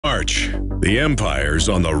march. The empire's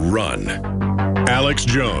on the run. Alex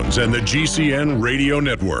Jones and the GCN Radio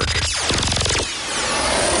Network.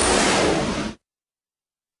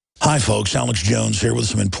 Hi folks, Alex Jones here with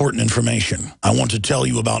some important information. I want to tell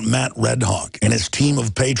you about Matt Redhawk and his team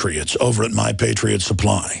of patriots over at My Patriot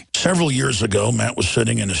Supply. Several years ago, Matt was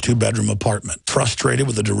sitting in his two-bedroom apartment, frustrated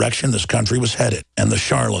with the direction this country was headed and the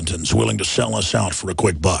charlatans willing to sell us out for a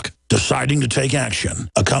quick buck. Deciding to take action,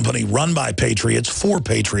 a company run by patriots for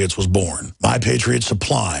patriots was born. My Patriot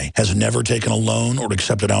Supply has never taken a loan or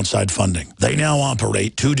accepted outside funding. They now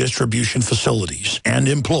operate 2 distribution facilities and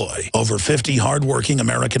employ over 50 hardworking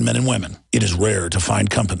American men and women. It is rare to find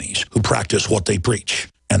companies who practice what they preach.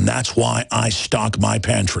 And that's why I stock my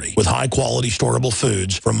pantry with high-quality storable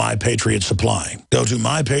foods from My Patriot Supply. Go to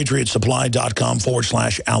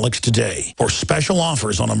mypatriotsupply.com/Alex today for special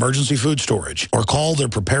offers on emergency food storage, or call their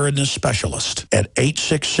preparedness specialist at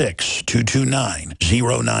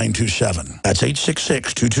 866-229-0927. That's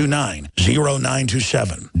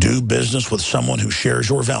 866-229-0927. Do business with someone who shares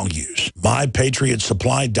your values.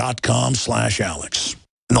 mypatriotsupply.com/Alex.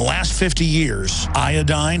 In the last 50 years,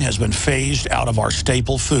 iodine has been phased out of our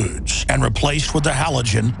staple foods and replaced with the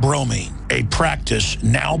halogen bromine, a practice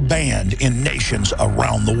now banned in nations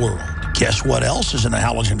around the world. Guess what else is in the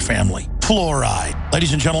halogen family? Fluoride.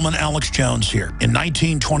 Ladies and gentlemen, Alex Jones here. In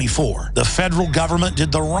 1924, the federal government did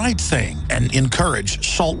the right thing and encouraged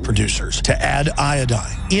salt producers to add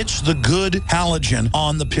iodine. It's the good halogen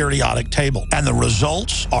on the periodic table, and the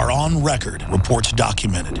results are on record. Reports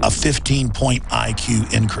documented a 15-point IQ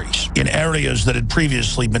increase in areas that had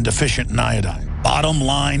previously been deficient in iodine. Bottom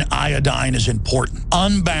line, iodine is important.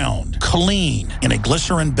 Unbound, clean, in a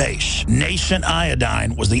glycerin base. Nascent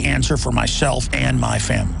iodine was the answer for myself and my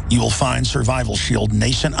family. You will find Survival Shield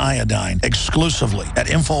Nascent Iodine exclusively at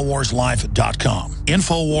InfoWarsLife.com.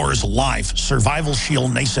 InfoWars Life Survival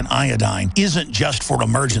Shield Nascent Iodine isn't just for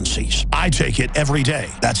emergencies. I take it every day.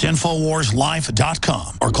 That's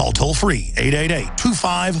InfoWarsLife.com, or call toll-free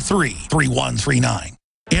 888-253-3139.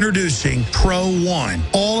 Introducing Pro One.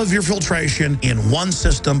 All of your filtration in one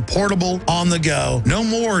system, portable, on the go. No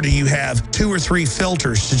more do you have 2 or 3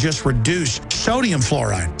 filters to just reduce sodium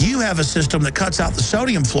fluoride. You have a system that cuts out the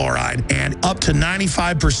sodium fluoride and up to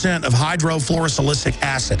 95% of hydrofluorosilicic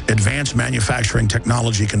acid. Advanced manufacturing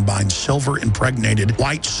technology combines silver-impregnated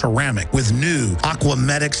white ceramic with new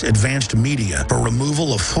Aquamedics advanced media for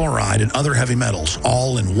removal of fluoride and other heavy metals,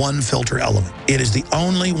 all in one filter element. It is the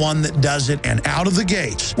only one that does it, and out of the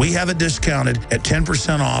gate, we have it discounted at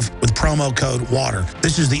 10% off with promo code WATER.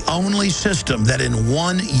 This is the only system that in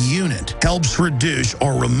one unit helps reduce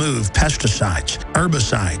or remove pesticides,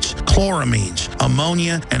 herbicides, chloramines,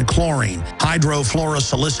 ammonia, and chlorine,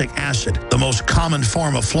 hydrofluorosilicic acid, the most common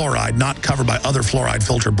form of fluoride not covered by other fluoride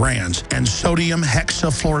filter brands, and sodium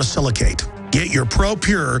hexafluorosilicate. Get your Pro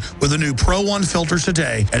Pure with the new Pro One filters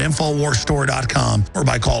today at InfoWarsStore.com or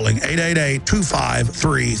by calling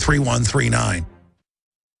 888-253-3139.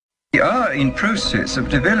 We are in process of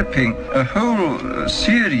developing a whole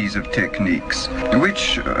series of techniques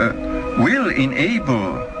which will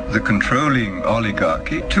enable the controlling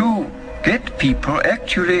oligarchy to get people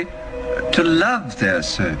actually to love their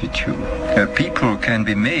servitude. People can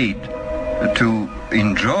be made to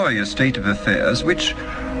enjoy a state of affairs which,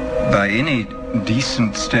 by any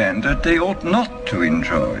decent standard, they ought not to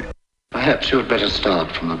enjoy. Perhaps you had better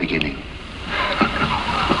start from the beginning.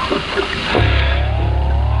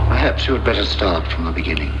 Perhaps you had better start from the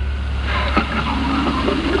beginning.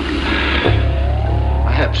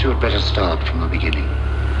 Perhaps you had better start from the beginning.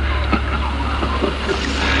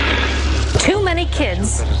 Too many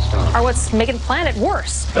kids are what's making the planet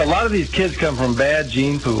worse. A lot of these kids come from bad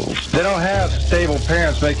gene pools. They don't have stable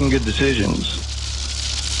parents making good decisions.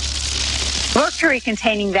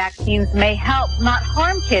 Mercury-containing vaccines may help, not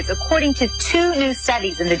harm kids, according to 2 new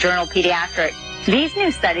studies in the journal Pediatrics. These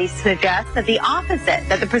new studies suggest that the opposite,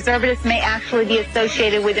 that the preservatives may actually be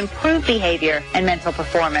associated with improved behavior and mental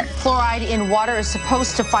performance. Fluoride in water is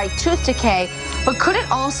supposed to fight tooth decay, but could it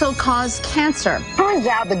also cause cancer? Turns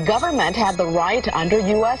out the government had the right under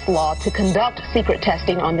U.S. law to conduct secret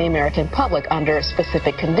testing on the American public under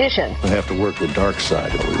specific conditions. We have to work the dark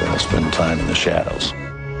side if we want to spend time in the shadows.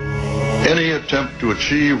 Any attempt to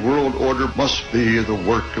achieve world order must be the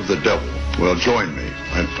work of the devil. Well, join me.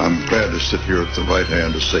 I'm glad to sit here at the right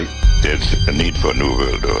hand of Satan. There's a need for a new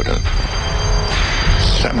world order.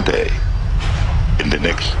 Someday, in the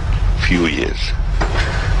next few years,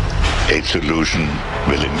 a solution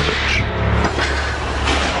will emerge.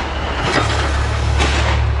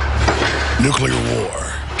 Nuclear war.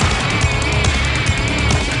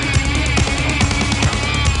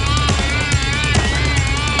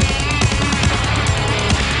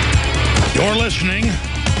 You're listening to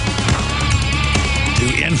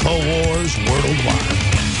InfoWars Worldwide.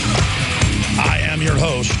 I am your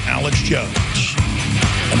host, Alex Jones,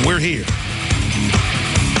 and we're here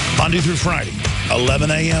Monday through Friday, 11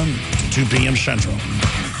 a.m. to 2 p.m. Central.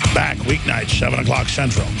 Back weeknights, 7 o'clock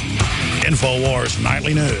Central. InfoWars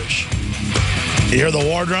Nightly News. You hear the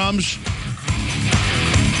war drums?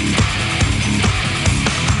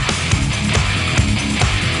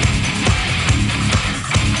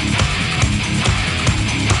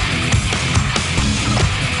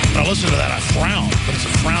 When I listen to that, I frown, but it's a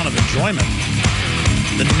frown of enjoyment.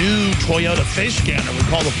 The new Toyota face scanner would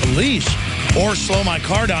call the police or slow my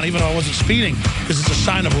car down even though I wasn't speeding because it's a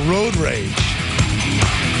sign of road rage.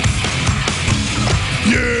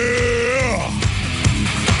 Yeah!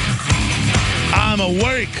 I'm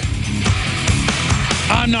awake.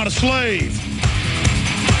 I'm not a slave.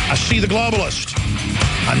 I see the globalist.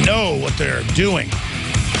 I know what they're doing.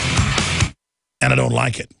 And I don't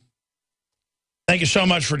like it. Thank you so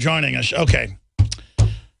much for joining us. Okay.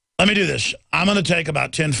 Let me do this. I'm going to take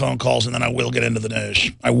about 10 phone calls, and then I will get into the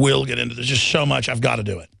news. I will get into this. Just so much. I've got to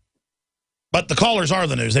do it. But the callers are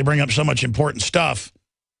the news. They bring up so much important stuff.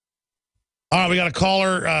 All right, we got a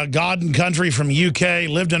caller, God and Country from UK,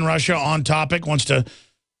 lived in Russia, on topic, wants to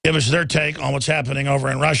give us their take on what's happening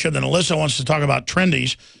over in Russia. Then Alyssa wants to talk about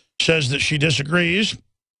trendies, says that she disagrees.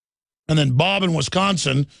 And then Bob in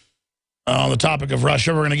Wisconsin, on the topic of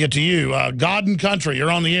Russia, we're going to get to you. God and Country,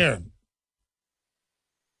 you're on the air.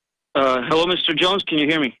 Hello, Mr. Jones. Can you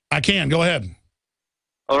hear me? I can. Go ahead.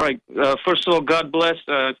 All right. First of all, God bless,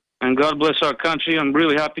 and God bless our country. I'm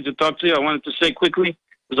really happy to talk to you. I wanted to say quickly,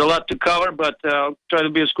 there's a lot to cover, but I'll try to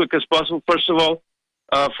be as quick as possible. First of all,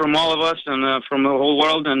 from all of us and from the whole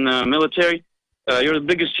world and military, you're the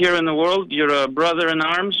biggest hero in the world. You're a brother in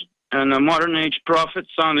arms and a modern-age prophet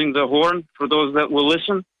sounding the horn for those that will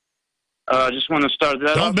listen. I just want to start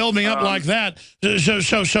that. Don't build me up like that.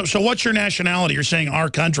 So what's your nationality? You're saying our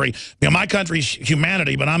country. You know, my country's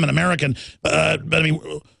humanity, but I'm an American. But I mean,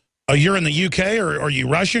 you're in the UK, or are you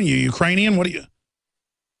Russian? You Ukrainian? What are you?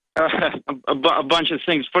 A bunch of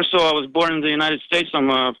things. First of all, I was born in the United States. I'm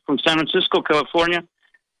from San Francisco, California.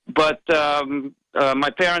 But my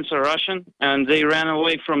parents are Russian, and they ran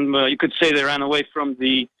away from, you could say they ran away from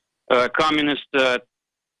the communist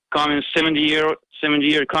 70-year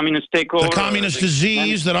communist takeover. The communist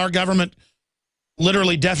disease that our government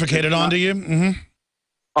literally defecated onto you? Mm-hmm.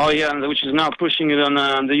 Oh, yeah, which is now pushing it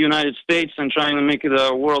on the United States and trying to make it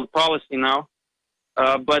a world policy now.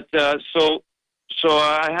 So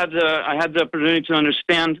I had the opportunity to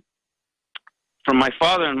understand from my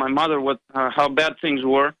father and my mother how bad things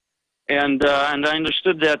were, and I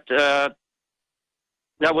understood that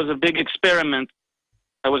that was a big experiment.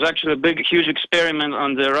 It was actually a huge experiment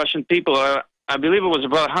on the Russian people. I believe it was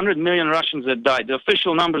about 100 million Russians that died. The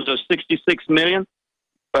official numbers are 66 million.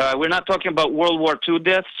 We're not talking about World War II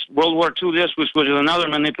deaths. World War II deaths, which was another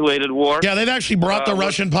manipulated war. Yeah, they've actually brought the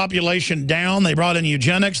Russian population down. They brought in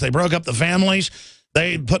eugenics. They broke up the families.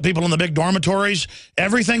 They put people in the big dormitories.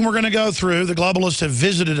 Everything we're going to go through, the globalists have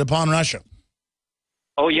visited upon Russia.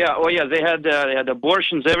 Oh, yeah. They had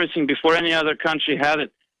abortions, everything, before any other country had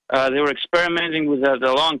it. They were experimenting with that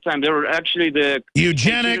a long time. They were actually the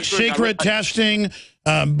eugenics, secret testing,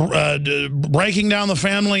 breaking down the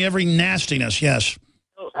family, every nastiness. Yes,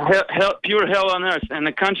 pure hell on earth. And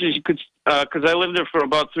the countries you could, because I lived there for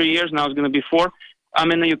about 3 years, now it's going to be 4.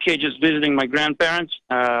 I'm in the UK just visiting my grandparents.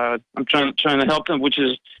 I'm trying to help them, which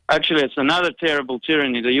is actually it's another terrible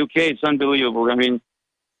tyranny. The UK, it's unbelievable. I mean,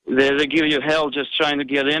 they give you hell just trying to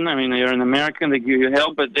get in. I mean, you're an American, they give you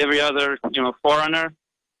hell, but every other foreigner.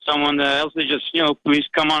 Someone else, they just, please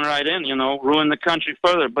come on right in, ruin the country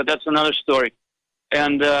further. But that's another story.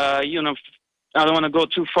 And, I don't want to go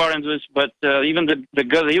too far into this, but even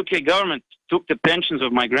the UK government took the pensions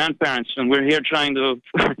of my grandparents, and we're here trying to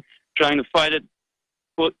fight it,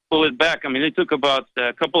 pull it back. I mean, they took about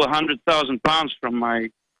a couple of £100,000 from my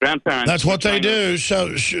grandparents. That's what they do.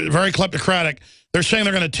 So very kleptocratic. They're saying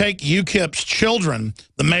they're going to take UKIP's children.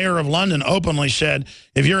 The mayor of London openly said,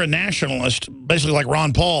 if you're a nationalist, basically like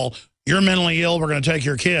Ron Paul, you're mentally ill, we're going to take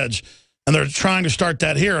your kids. And they're trying to start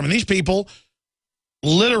that here. I mean, these people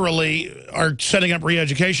literally are setting up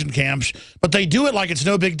re-education camps, but they do it like it's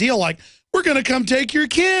no big deal. Like, we're going to come take your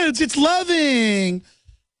kids. It's loving.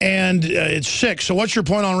 And it's sick. So what's your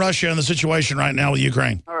point on Russia and the situation right now with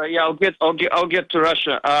Ukraine? All right, yeah, I'll get to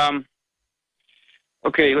Russia.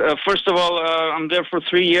 Okay, first of all, I'm there for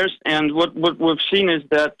 3 years, and what we've seen is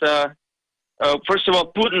that, first of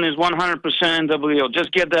all, Putin is 100% NWO.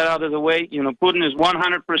 Just get that out of the way. Putin is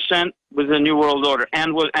 100% with the New World Order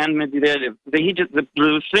and Medvedev.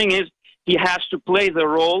 The thing is, he has to play the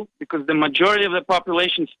role because the majority of the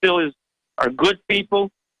population still are good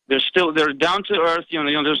people. They're down to earth. You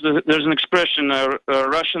know, there's an expression,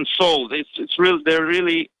 Russian soul. It's real.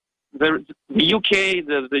 The UK,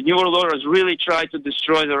 the New World Order has really tried to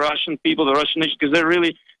destroy the Russian people, the Russian nation, because they're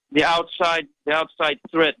really the outside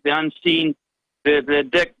threat, the unseen,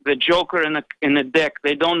 the joker in the deck.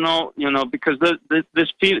 They don't know, you know, because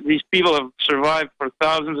these people have survived for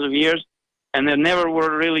thousands of years, and they never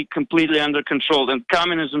were really completely under control. And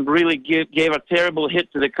communism really gave a terrible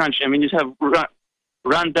hit to the country. I mean, you have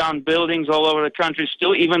run down buildings all over the country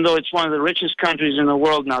still, even though it's one of the richest countries in the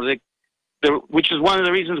world now. Which is one of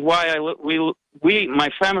the reasons why my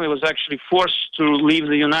family was actually forced to leave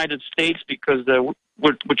the United States, because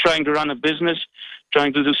we're trying to run a business,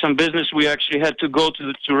 trying to do some business. We actually had to go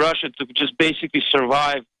to Russia to just basically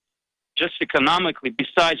survive, just economically.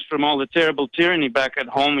 Besides from all the terrible tyranny back at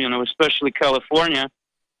home, you know, especially California,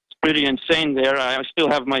 it's pretty insane there. I still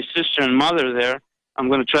have my sister and mother there. I'm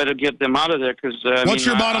going to try to get them out of there because. What's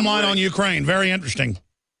your bottom line on Ukraine? Very interesting.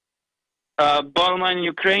 Bottom line in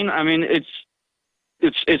Ukraine, I mean,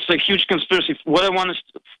 it's a huge conspiracy. What I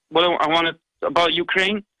wanted about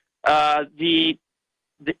Ukraine, the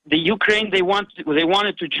Ukraine they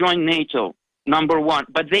wanted to join NATO, number one,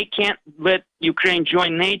 but they can't let Ukraine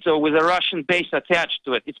join NATO with a Russian base attached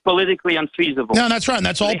to it. It's politically unfeasible. No, that's right, and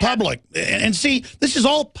that's all public. And see, this is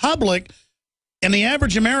all public, and the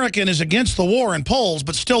average American is against the war in polls,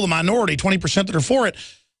 but still the minority, 20% that are for it.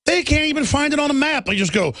 They can't even find it on a map. They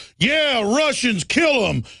just go, yeah, Russians, kill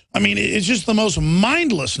them. I mean, it's just the most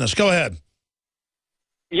mindlessness. Go ahead.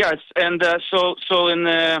 Yes, and so in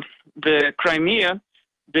the Crimea,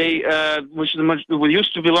 which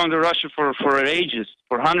used to belong to Russia for ages,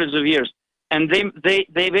 for hundreds of years, and they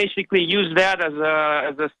basically use that as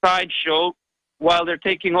a sideshow while they're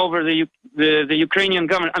taking over the Ukrainian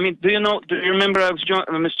government. I mean, do you remember,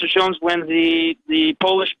 Mr. Jones, when the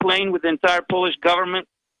Polish plane with the entire Polish government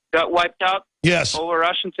got wiped out? Yes. Over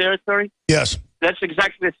Russian territory? Yes. That's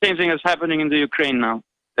exactly the same thing that's happening in the Ukraine now.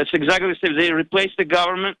 That's exactly the same. They replaced the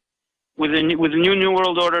government with a new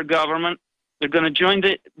World Order government. They're going to join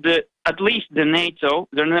at least the NATO.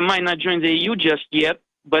 They might not join the EU just yet,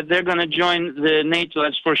 but they're going to join the NATO,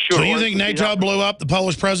 that's for sure. So you think NATO blew up the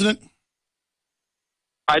Polish president?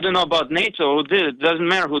 I don't know about NATO who did it. It doesn't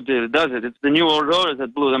matter who did it, does it? It's the New World Order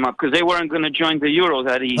that blew them up because they weren't going to join the Euro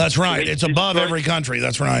that easy. That's right. It's above every country.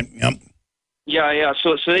 That's right. Yep. Yeah.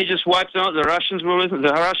 So they just wiped out. The Russians were with them.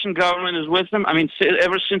 The Russian government is with them. I mean,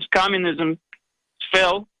 ever since communism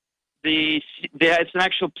fell, it's an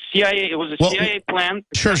actual CIA. It was a CIA plan.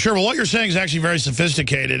 Sure. Well, what you're saying is actually very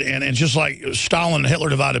sophisticated, and just like Stalin and Hitler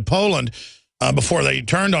divided Poland before they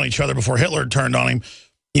turned on each other, before Hitler turned on him.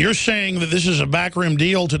 You're saying that this is a backroom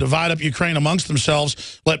deal to divide up Ukraine amongst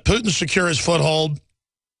themselves, let Putin secure his foothold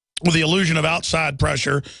with the illusion of outside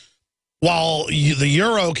pressure, while the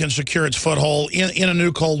Euro can secure its foothold in a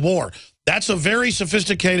new Cold War. That's a very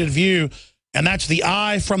sophisticated view, and that's the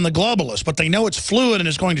eye from the globalists. But they know it's fluid and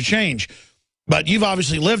it's going to change. But you've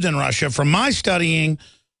obviously lived in Russia. From my studying,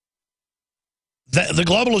 the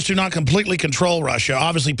globalists do not completely control Russia.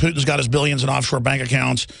 Obviously, Putin's got his billions in offshore bank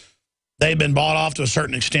accounts. They've been bought off to a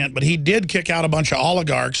certain extent, but he did kick out a bunch of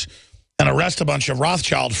oligarchs and arrest a bunch of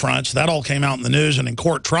Rothschild fronts. That all came out in the news and in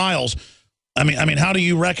court trials. I mean, how do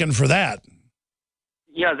you reckon for that?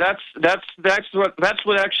 Yeah, that's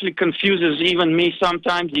what actually confuses even me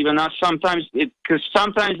sometimes, even us sometimes, because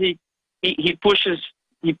sometimes he pushes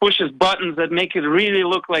buttons that make it really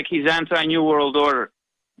look like he's anti-New World Order.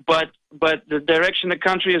 But the direction the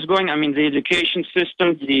country is going, I mean, the education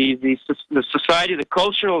system, the society, the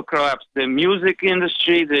cultural collapse, the music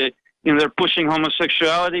industry, they're pushing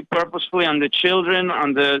homosexuality purposefully on the children,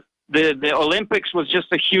 on the Olympics was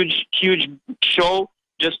just a huge show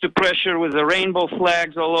just to pressure with the rainbow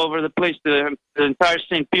flags all over the place. The entire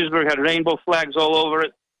St. Petersburg had rainbow flags all over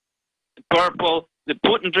it, purple. The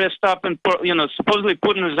Putin dressed up in, supposedly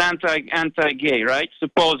Putin is anti-gay, right?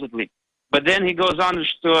 Supposedly. But then he goes on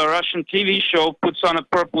to a Russian TV show, puts on a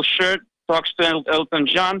purple shirt, talks to Elton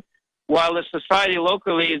John, while the society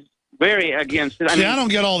locally is very against it. I don't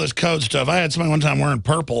get all this code stuff. I had somebody one time wearing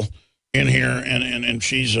purple in here, and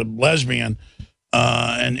she's a lesbian,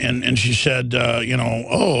 and she said,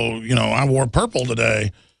 I wore purple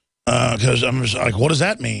today because I'm just like, what does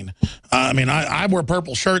that mean? I wear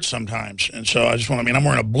purple shirts sometimes, and so I'm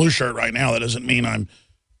wearing a blue shirt right now. That doesn't mean I don't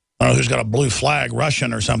know who's got a blue flag,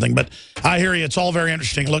 Russian or something. But I hear you. It's all very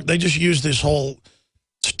interesting. Look, they just use this whole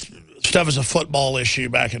stuff as a football issue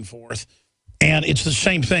back and forth. And it's the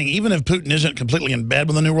same thing. Even if Putin isn't completely in bed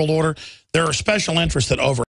with the New World Order, there are special interests that over